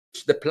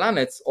which the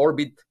planets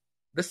orbit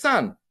the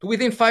sun to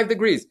within 5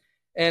 degrees.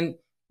 And,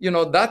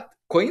 that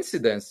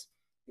coincidence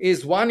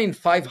is 1 in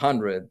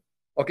 500,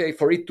 okay,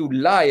 for it to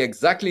lie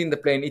exactly in the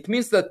plane. It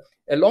means that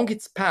along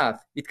its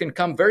path, it can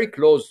come very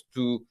close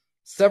to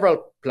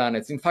several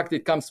planets. In fact,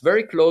 it comes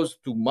very close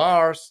to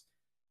Mars,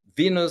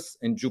 Venus,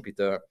 and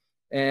Jupiter.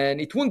 And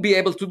it wouldn't be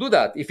able to do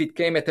that if it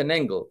came at an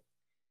angle.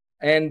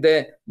 And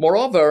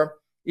moreover,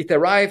 it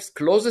arrives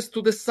closest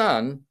to the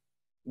sun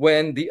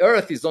when the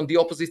Earth is on the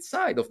opposite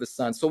side of the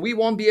sun. So we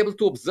won't be able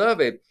to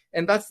observe it.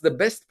 And that's the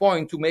best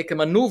point to make a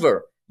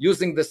maneuver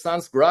using the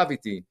sun's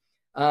gravity.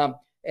 Moreover,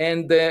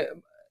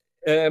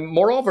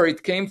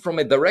 it came from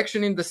a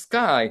direction in the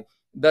sky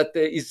that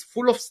is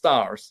full of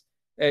stars.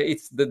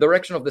 It's the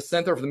direction of the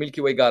center of the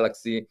Milky Way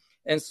galaxy.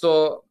 And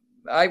so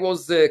I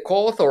was a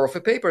co-author of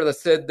a paper that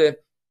said,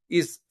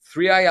 is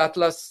 3I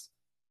Atlas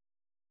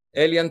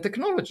alien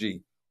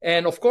technology?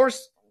 And of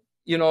course,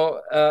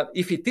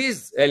 if it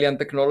is alien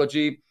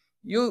technology,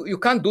 you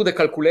can't do the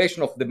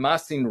calculation of the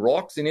mass in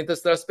rocks in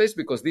interstellar space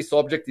because this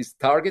object is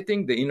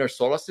targeting the inner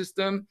solar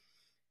system.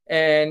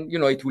 And,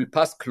 it will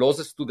pass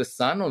closest to the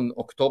sun on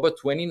October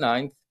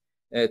 29th,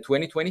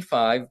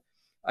 2025.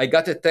 I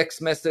got a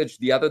text message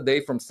the other day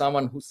from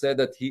someone who said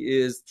that he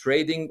is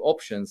trading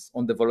options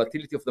on the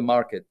volatility of the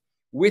market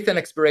with an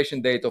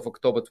expiration date of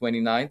October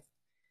 29th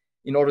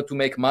in order to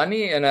make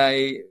money. And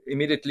I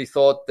immediately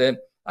thought,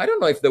 I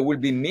don't know if there will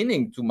be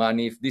meaning to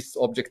money if this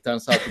object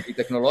turns out to be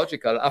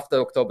technological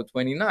after October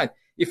 29th.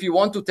 If you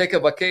want to take a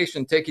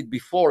vacation, take it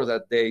before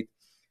that date.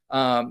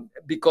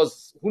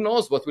 Because who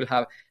knows what will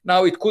happen.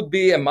 Now, it could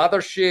be a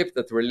mothership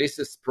that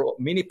releases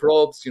mini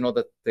probes,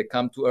 that they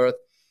come to Earth.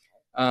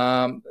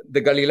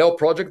 The Galileo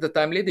project that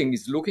I'm leading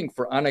is looking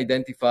for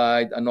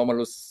unidentified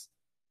anomalous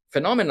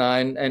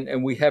phenomena,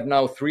 and we have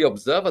now 3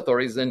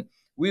 observatories, and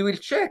we will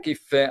check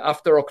if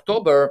after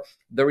October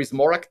there is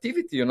more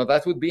activity.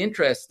 That would be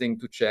interesting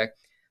to check.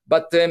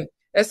 But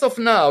as of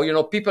now,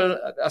 people,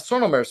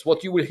 astronomers,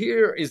 what you will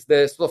hear is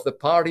the sort of the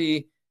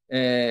party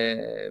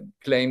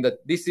claim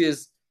that this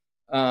is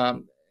a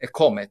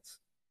comet.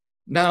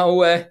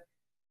 Now, a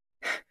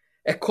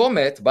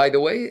comet, by the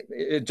way,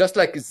 just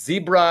like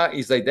zebra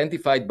is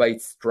identified by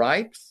its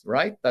stripes,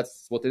 right?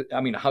 That's what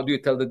how do you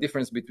tell the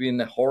difference between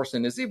a horse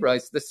and a zebra?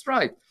 It's the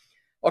stripe.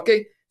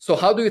 Okay, so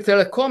how do you tell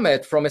a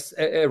comet from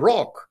a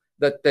rock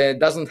that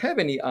doesn't have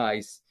any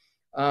eyes?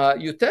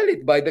 You tell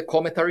it by the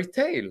cometary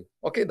tail.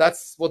 Okay,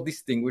 that's what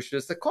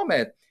distinguishes a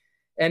comet.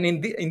 And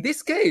in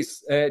this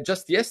case,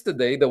 just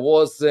yesterday, there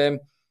was the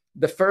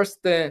first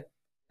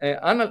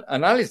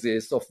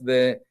analysis of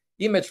the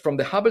image from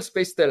the Hubble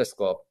Space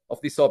Telescope of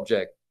this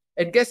object.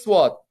 And guess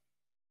what?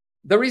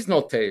 There is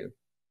no tail.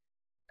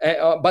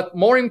 But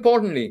more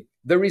importantly,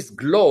 there is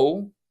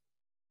glow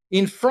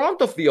in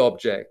front of the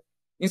object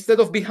instead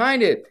of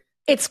behind it.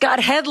 It's got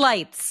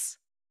headlights.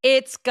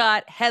 It's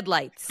got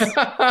headlights.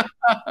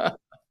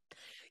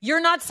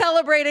 You're not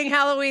celebrating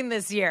Halloween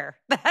this year.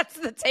 That's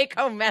the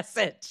take-home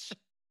message.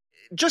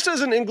 Just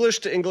as an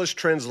English-to-English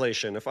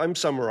translation, if I'm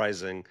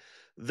summarizing,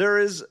 there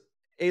is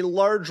a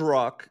large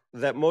rock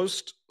that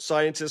most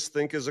scientists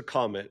think is a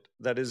comet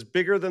that is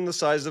bigger than the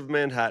size of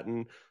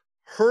Manhattan,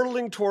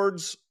 hurling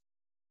towards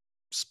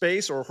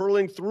space or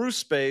hurling through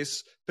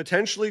space,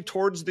 potentially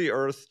towards the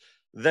Earth,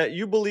 that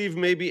you believe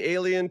may be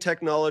alien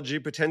technology,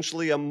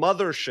 potentially a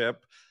mothership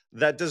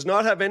that does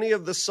not have any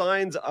of the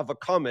signs of a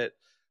comet,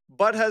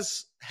 but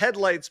has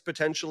headlights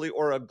potentially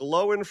or a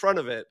glow in front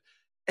of it.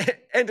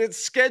 And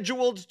it's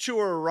scheduled to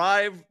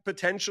arrive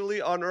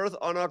potentially on Earth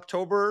on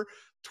October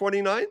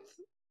 29th?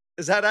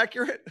 Is that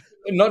accurate?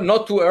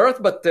 Not to Earth,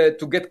 but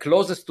to get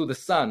closest to the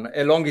sun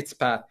along its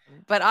path.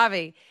 But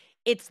Avi,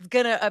 it's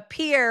going to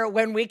appear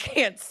when we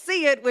can't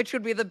see it, which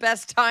would be the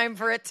best time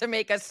for it to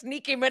make a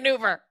sneaky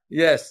maneuver.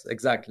 Yes,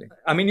 exactly.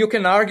 You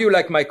can argue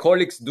like my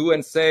colleagues do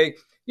and say,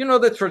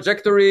 the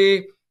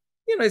trajectory,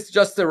 it's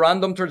just a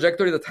random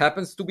trajectory that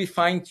happens to be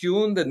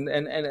fine-tuned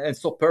and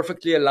so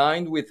perfectly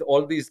aligned with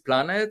all these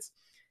planets.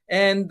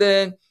 And,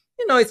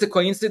 it's a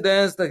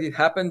coincidence that it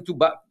happened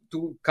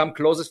to come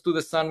closest to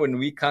the sun when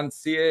we can't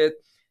see it.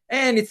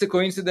 And it's a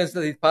coincidence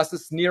that it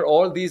passes near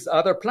all these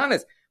other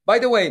planets. By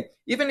the way,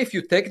 even if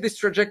you take this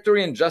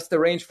trajectory and just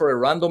arrange for a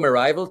random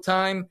arrival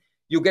time,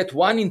 you get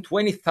 1 in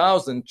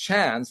 20,000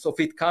 chance of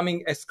it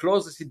coming as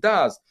close as it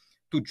does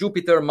to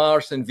Jupiter,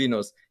 Mars, and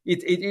Venus.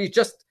 It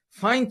just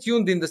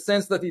fine-tuned in the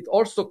sense that it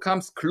also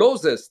comes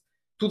closest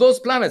to those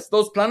planets.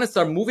 Those planets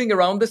are moving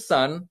around the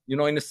sun,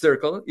 in a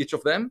circle, each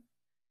of them.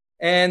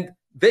 And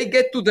they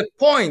get to the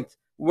point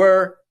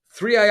where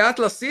 3I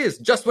Atlas is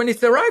just when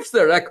it arrives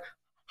there. Like,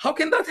 how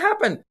can that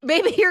happen?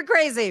 Maybe you're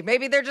crazy.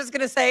 Maybe they're just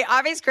going to say,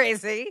 Avi's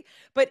crazy.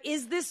 But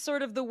is this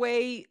sort of the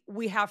way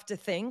we have to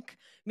think?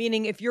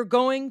 Meaning, if you're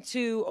going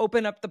to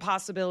open up the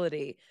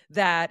possibility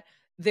that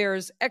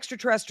there's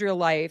extraterrestrial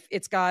life,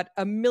 it's got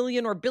 1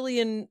 million or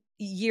billion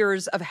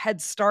years of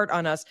head start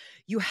on us,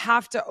 you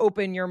have to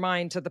open your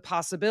mind to the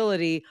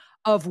possibility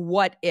of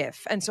what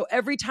if. And so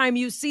every time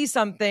you see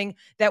something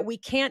that we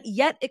can't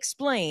yet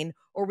explain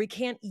or we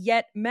can't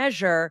yet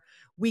measure,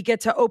 we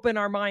get to open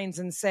our minds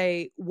and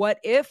say, what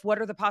if,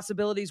 what are the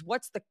possibilities?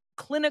 What's the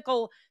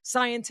clinical,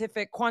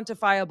 scientific,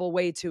 quantifiable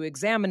way to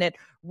examine it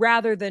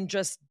rather than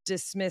just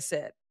dismiss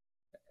it?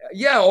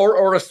 Yeah,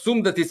 or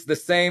assume that it's the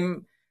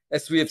same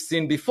as we have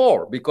seen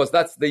before, because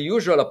that's the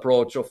usual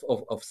approach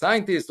of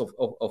scientists,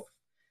 of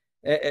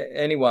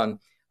anyone.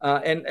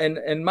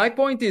 And my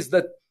point is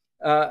that,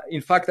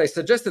 in fact, I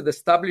suggested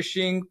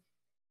establishing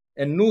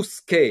a new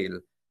scale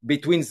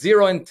between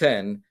 0 and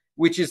 10,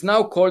 which is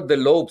now called the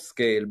Loeb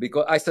scale,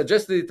 because I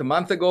suggested it a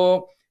month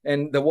ago,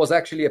 and there was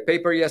actually a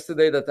paper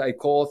yesterday that I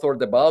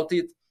co-authored about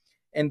it.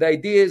 And the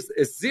idea is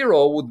a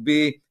 0 would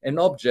be an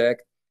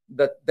object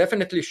that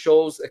definitely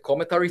shows a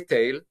cometary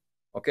tail,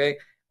 okay,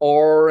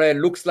 or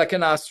looks like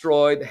an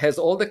asteroid, has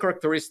all the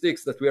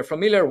characteristics that we are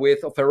familiar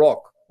with of a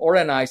rock or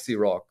an icy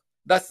rock.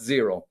 That's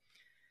 0.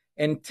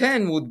 And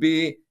 10 would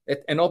be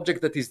an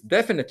object that is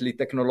definitely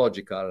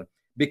technological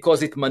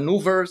because it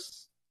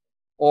maneuvers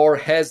or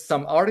has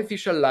some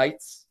artificial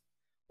lights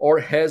or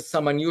has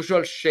some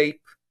unusual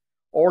shape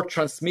or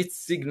transmits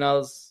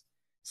signals,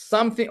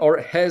 something, or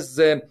has,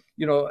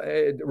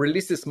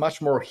 releases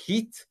much more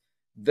heat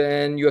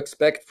than you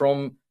expect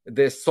from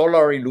the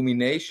solar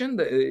illumination.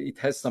 It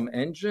has some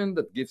engine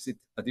that gives it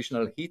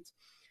additional heat.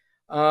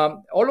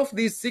 All of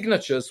these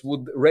signatures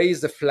would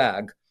raise a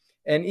flag.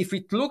 And if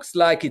it looks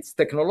like it's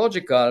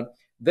technological,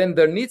 then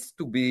there needs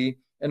to be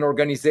an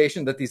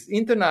organization that is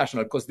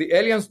international, because the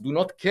aliens do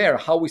not care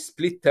how we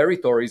split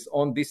territories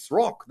on this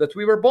rock that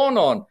we were born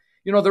on.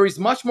 There is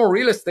much more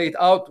real estate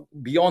out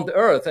beyond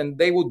Earth, and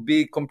they would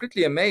be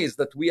completely amazed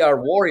that we are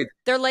worried.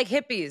 They're like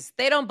hippies.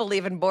 They don't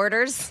believe in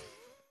borders.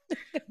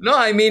 No,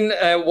 I mean,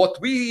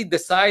 what we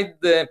decide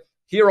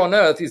here on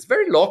Earth is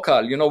very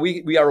local.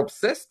 We are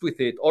obsessed with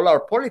it. All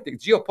our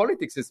politics,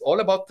 geopolitics is all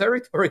about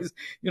territories,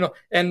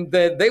 and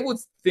they would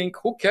think,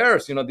 who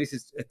cares? This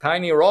is a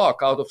tiny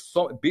rock out of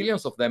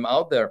billions of them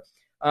out there.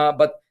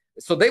 But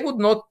so they would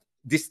not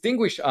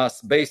distinguish us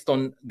based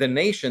on the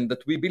nation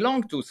that we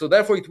belong to. So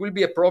therefore, it will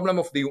be a problem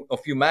of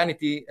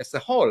humanity as a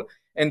whole.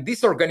 And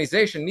this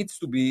organization needs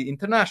to be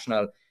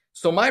international.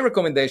 So my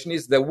recommendation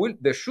is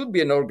there should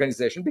be an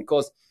organization,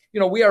 because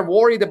we are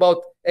worried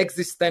about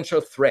existential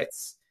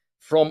threats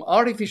from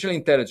artificial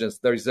intelligence.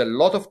 There is a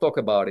lot of talk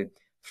about it.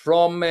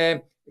 From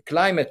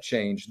climate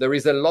change, there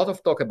is a lot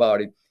of talk about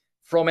it.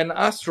 From an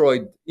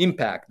asteroid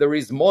impact, there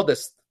is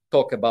modest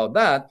talk about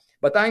that.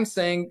 But I'm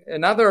saying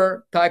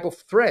another type of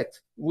threat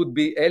would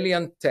be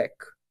alien tech,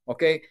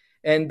 okay?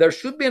 And there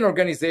should be an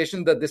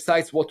organization that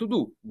decides what to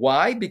do.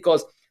 Why?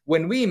 Because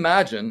when we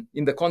imagine,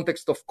 in the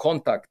context of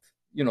Contact,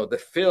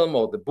 the film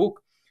or the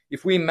book,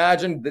 if we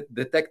imagine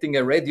detecting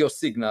a radio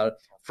signal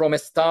from a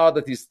star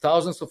that is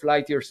thousands of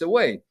light years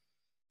away,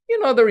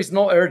 there is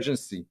no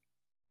urgency.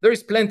 There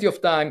is plenty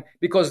of time,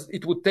 because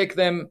it would take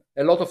them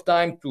a lot of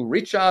time to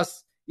reach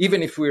us.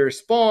 Even if we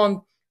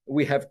respond,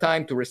 we have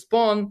time to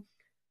respond.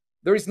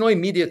 There is no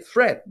immediate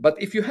threat.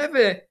 But if you have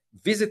a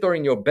visitor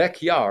in your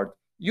backyard,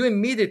 you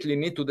immediately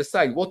need to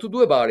decide what to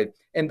do about it.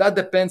 And that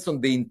depends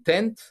on the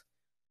intent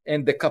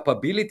and the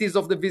capabilities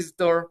of the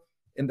visitor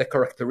and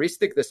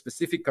the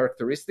specific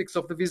characteristics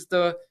of the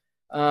visitor.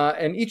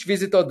 And each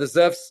visitor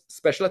deserves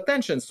special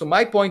attention. So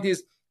my point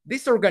is,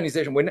 this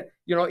organization, when,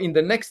 in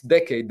the next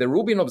decade, the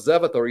Rubin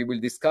Observatory will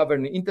discover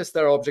an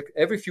interstellar object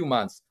every few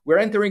months. We're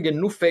entering a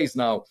new phase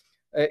now.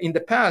 In the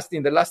past,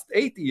 in the last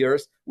 8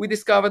 years, we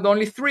discovered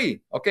only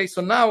 3. Okay, so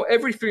now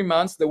every 3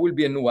 months, there will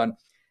be a new one.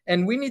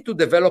 And we need to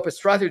develop a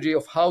strategy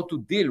of how to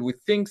deal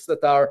with things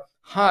that are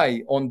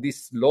high on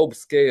this Loeb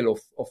scale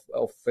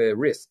of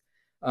risk,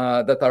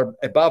 that are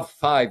above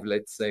 5,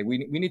 let's say. We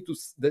need to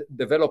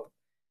develop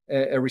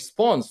a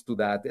response to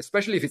that,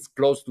 especially if it's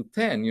close to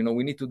 10.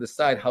 We need to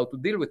decide how to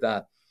deal with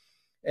that.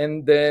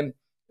 And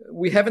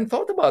we haven't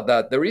thought about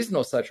that. There is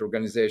no such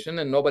organization,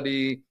 and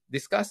nobody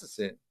discusses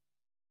it.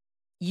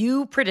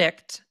 You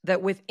predict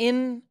that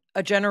within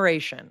a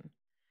generation,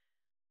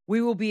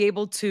 we will be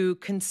able to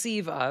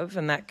conceive of,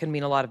 and that can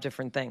mean a lot of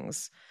different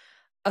things,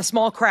 a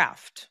small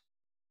craft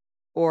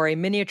or a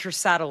miniature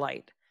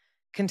satellite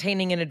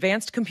containing an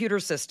advanced computer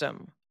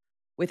system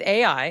with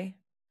AI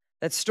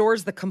that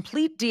stores the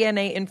complete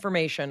DNA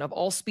information of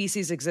all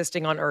species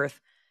existing on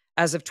Earth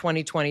as of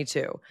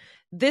 2022.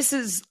 This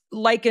is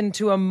likened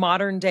to a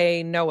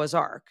modern-day Noah's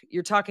Ark.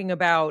 You're talking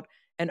about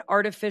an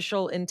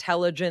artificial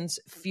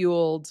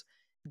intelligence-fueled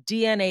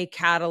DNA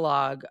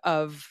catalog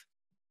of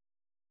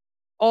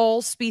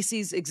all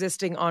species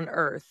existing on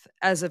Earth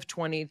as of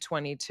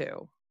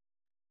 2022.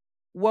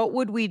 What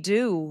would we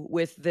do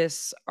with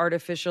this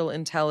artificial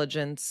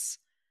intelligence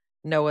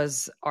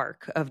Noah's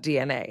Ark of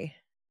DNA?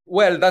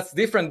 Well, that's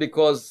different,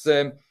 because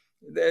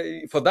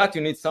for that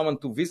you need someone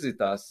to visit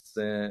us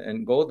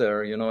and go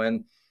there,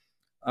 and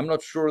I'm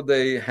not sure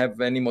they have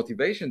any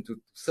motivation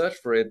to search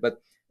for it. But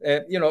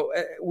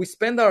we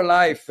spend our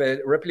life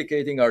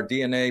replicating our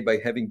DNA by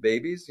having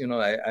babies.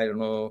 I don't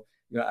know.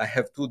 I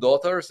have 2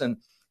 daughters, and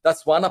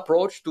that's one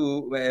approach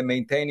to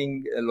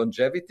maintaining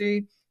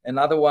longevity.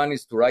 Another one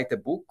is to write a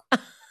book.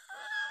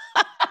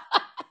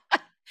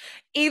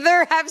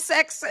 Either have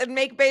sex and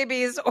make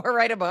babies or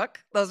write a book.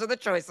 Those are the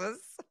choices.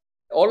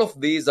 All of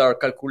these are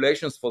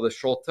calculations for the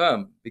short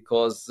term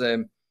because,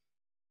 in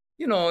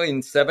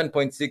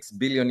 7.6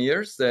 billion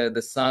years,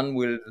 the sun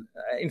will,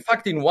 in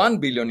fact, in 1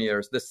 billion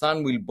years, the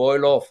sun will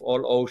boil off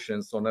all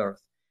oceans on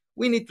Earth.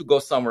 We need to go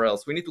somewhere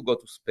else. We need to go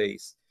to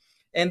space.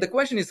 And the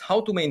question is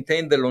how to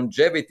maintain the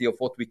longevity of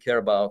what we care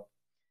about.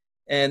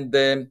 And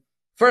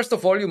first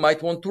of all, you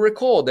might want to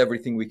record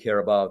everything we care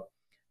about.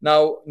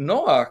 Now,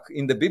 Noah,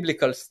 in the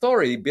biblical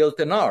story,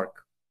 built an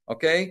ark,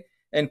 okay,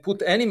 and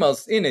put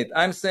animals in it.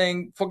 I'm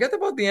saying, forget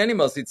about the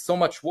animals. It's so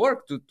much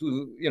work to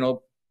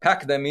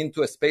pack them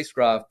into a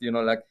spacecraft,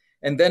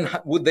 and then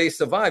would they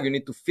survive? You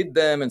need to feed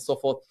them and so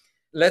forth.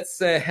 Let's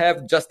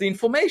have just the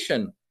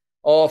information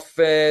of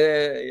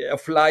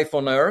life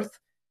on Earth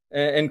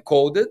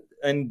encoded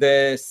and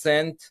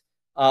sent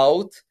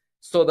out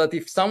so that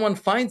if someone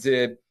finds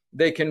it,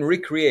 they can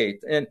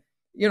recreate. And,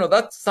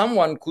 that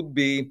someone could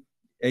be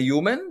a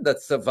human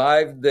that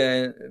survived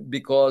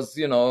because,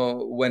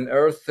 when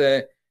Earth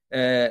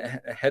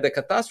had a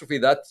catastrophe,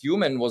 that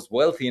human was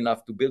wealthy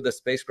enough to build a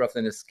spacecraft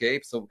and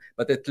escape.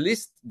 But at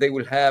least they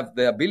will have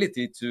the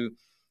ability to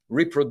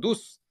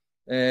reproduce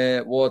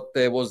what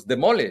was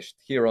demolished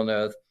here on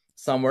Earth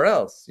somewhere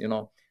else,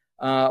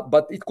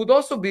 But it could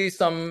also be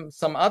some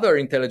other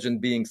intelligent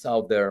beings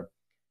out there.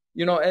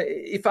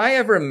 If I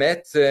ever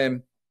met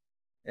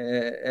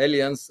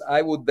aliens,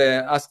 I would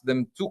ask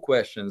them two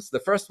questions. The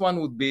first one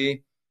would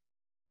be,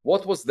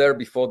 what was there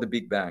before the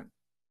Big Bang?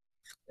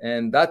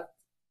 And that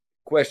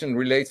question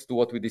relates to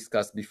what we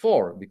discussed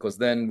before, because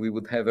then we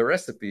would have a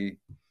recipe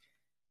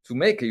to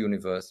make a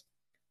universe.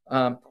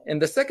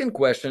 And the second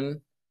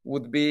question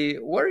would be,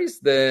 where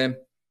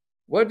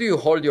do you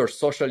hold your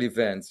social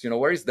events?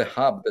 Where is the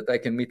hub that I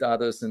can meet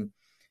others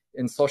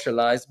and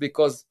socialize?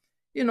 Because,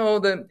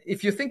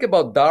 if you think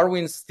about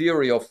Darwin's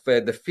theory of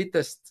the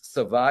fittest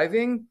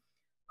surviving,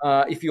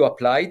 if you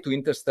apply it to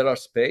interstellar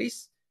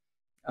space,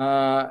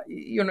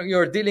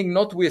 you're dealing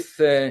not with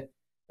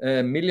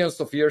millions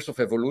of years of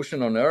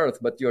evolution on Earth,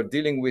 but you're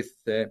dealing with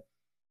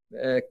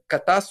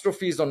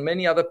catastrophes on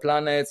many other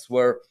planets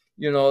where,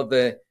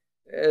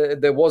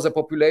 there was a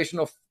population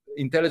of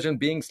intelligent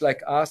beings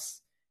like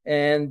us,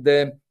 and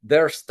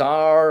their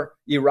star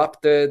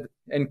erupted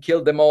and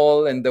killed them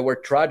all, and there were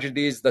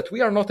tragedies that we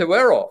are not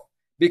aware of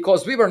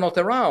because we were not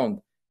around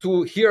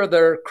to hear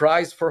their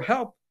cries for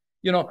help.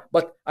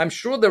 But I'm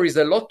sure there is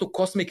a lot to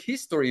cosmic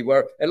history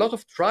where a lot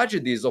of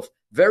tragedies of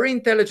very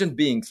intelligent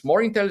beings,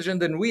 more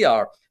intelligent than we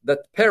are, that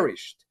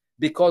perished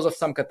because of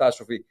some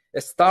catastrophe.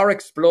 A star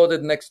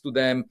exploded next to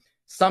them,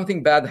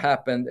 something bad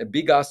happened, a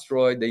big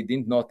asteroid, they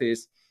didn't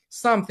notice,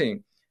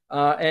 something.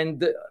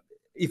 And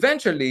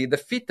eventually the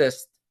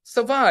fittest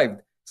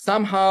survived.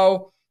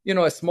 Somehow,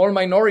 a small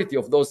minority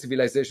of those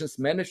civilizations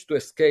managed to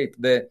escape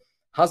the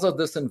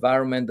hazardous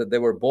environment that they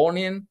were born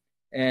in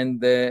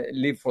and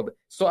live for.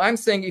 So I'm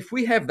saying if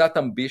we have that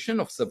ambition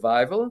of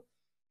survival,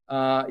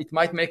 it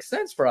might make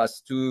sense for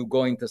us to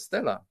go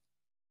interstellar.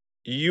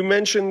 You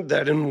mentioned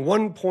that in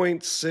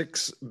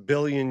 1.6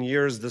 billion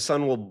years, the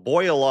sun will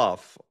boil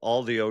off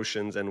all the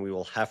oceans and we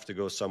will have to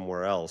go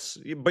somewhere else.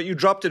 But you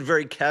dropped it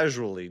very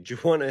casually. Do you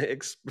want to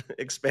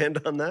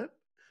expand on that?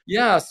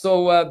 Yeah,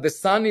 so the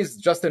sun is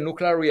just a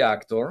nuclear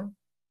reactor,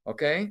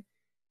 okay,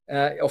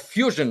 a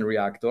fusion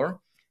reactor,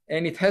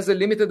 and it has a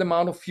limited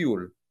amount of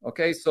fuel.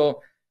 Okay,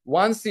 so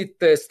once it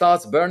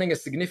starts burning a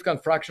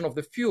significant fraction of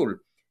the fuel,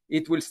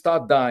 it will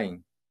start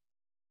dying.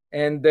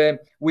 And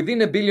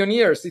within a billion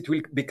years, it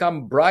will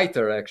become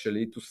brighter,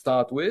 actually, to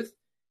start with.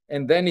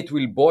 And then it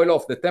will boil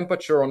off. The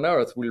temperature on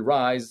Earth will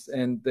rise,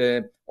 and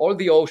all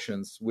the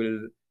oceans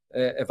will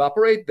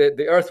evaporate.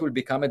 The Earth will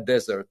become a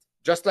desert,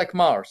 just like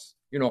Mars.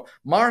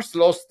 Mars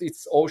lost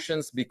its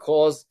oceans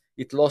because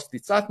it lost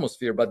its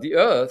atmosphere. But the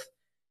Earth,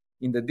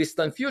 in the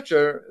distant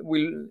future,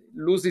 will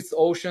lose its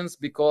oceans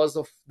because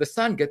of the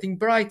sun getting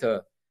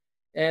brighter.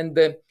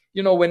 And,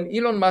 when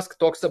Elon Musk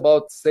talks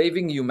about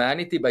saving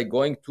humanity by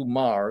going to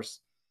Mars,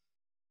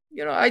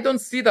 I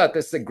don't see that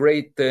as a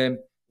great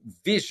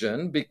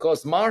vision,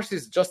 because Mars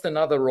is just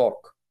another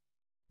rock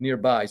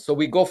nearby. So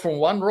we go from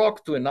one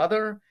rock to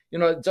another,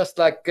 just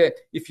like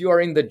if you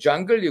are in the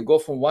jungle, you go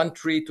from one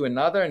tree to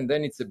another, and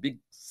then it's a big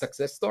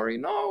success story.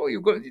 No,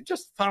 you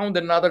just found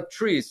another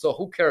tree. So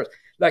who cares?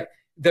 Like,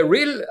 the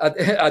real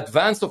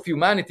advance of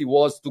humanity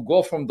was to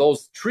go from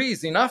those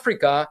trees in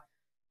Africa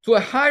to a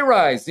high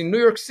rise in New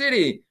York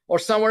City or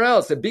somewhere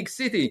else, a big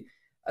city.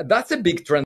 That's a big trend.